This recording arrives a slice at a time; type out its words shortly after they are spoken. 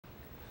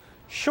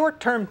Short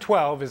Term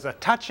 12 is a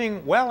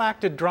touching,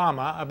 well-acted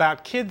drama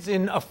about kids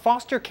in a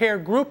foster care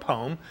group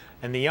home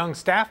and the young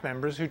staff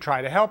members who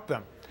try to help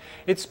them.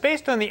 It's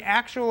based on the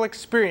actual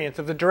experience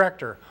of the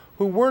director,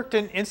 who worked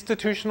in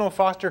institutional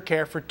foster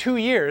care for 2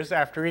 years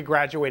after he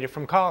graduated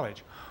from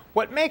college.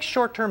 What makes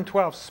Short Term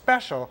 12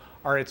 special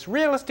are its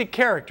realistic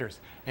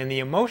characters and the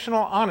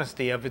emotional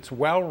honesty of its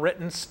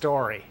well-written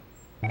story.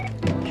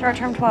 Short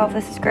Term 12,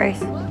 this is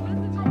Grace.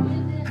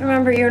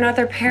 Remember, you're not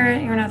their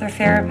parent, you're not their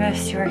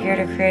therapist. You are here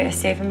to create a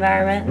safe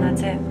environment, and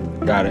that's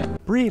it. Got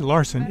it. Bree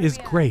Larson is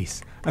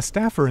Grace, a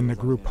staffer in the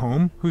group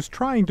home who's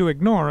trying to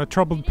ignore a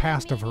troubled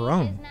past of her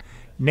own.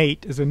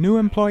 Nate is a new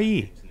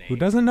employee who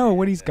doesn't know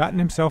what he's gotten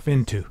himself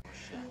into.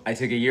 I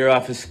took a year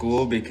off of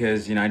school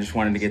because, I just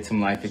wanted to get some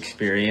life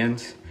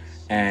experience,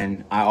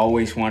 and I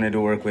always wanted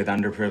to work with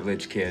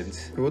underprivileged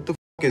kids. What the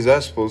f is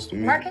that supposed to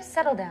mean? Marcus,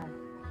 settle down.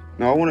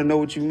 No, I want to know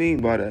what you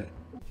mean by that.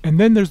 And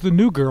then there's the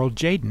new girl,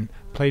 Jaden,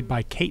 played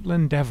by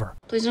Caitlin Dever.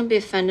 Please don't be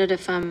offended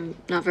if I'm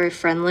not very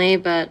friendly,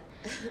 but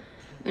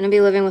I'm going to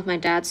be living with my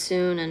dad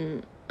soon,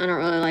 and I don't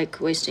really like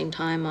wasting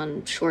time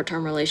on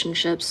short-term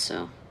relationships,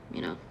 so,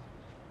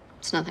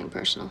 it's nothing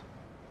personal.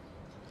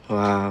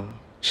 Wow,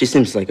 she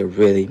seems like a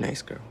really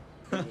nice girl.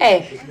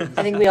 Hey,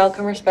 I think we all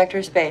can respect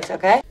her space,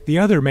 okay? The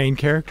other main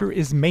character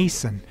is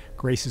Mason,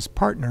 Grace's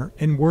partner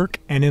in work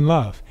and in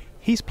love.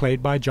 He's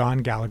played by John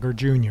Gallagher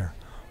Jr.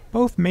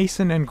 Both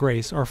Mason and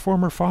Grace are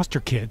former foster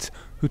kids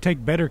who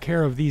take better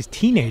care of these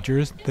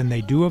teenagers than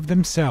they do of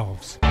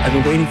themselves. I've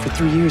been waiting for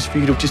 3 years for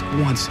you to just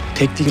once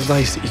take the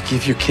advice that you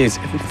give your kids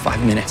every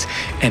 5 minutes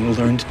and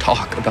learn to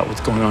talk about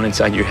what's going on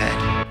inside your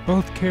head.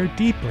 Both care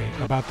deeply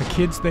about the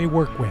kids they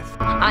work with.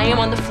 I am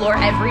on the floor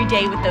every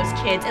day with those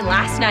kids, and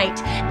last night,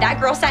 that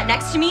girl sat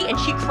next to me and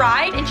she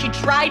cried and she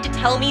tried to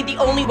tell me the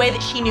only way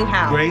that she knew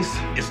how. Grace,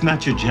 it's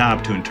not your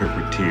job to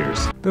interpret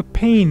tears. The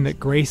pain that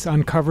Grace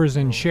uncovers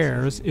and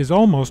shares is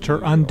almost her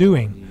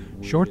undoing.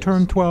 Short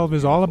Term 12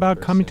 is all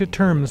about coming to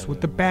terms with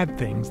the bad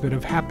things that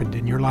have happened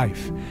in your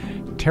life.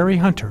 Terry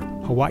Hunter,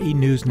 Hawaii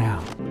News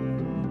Now.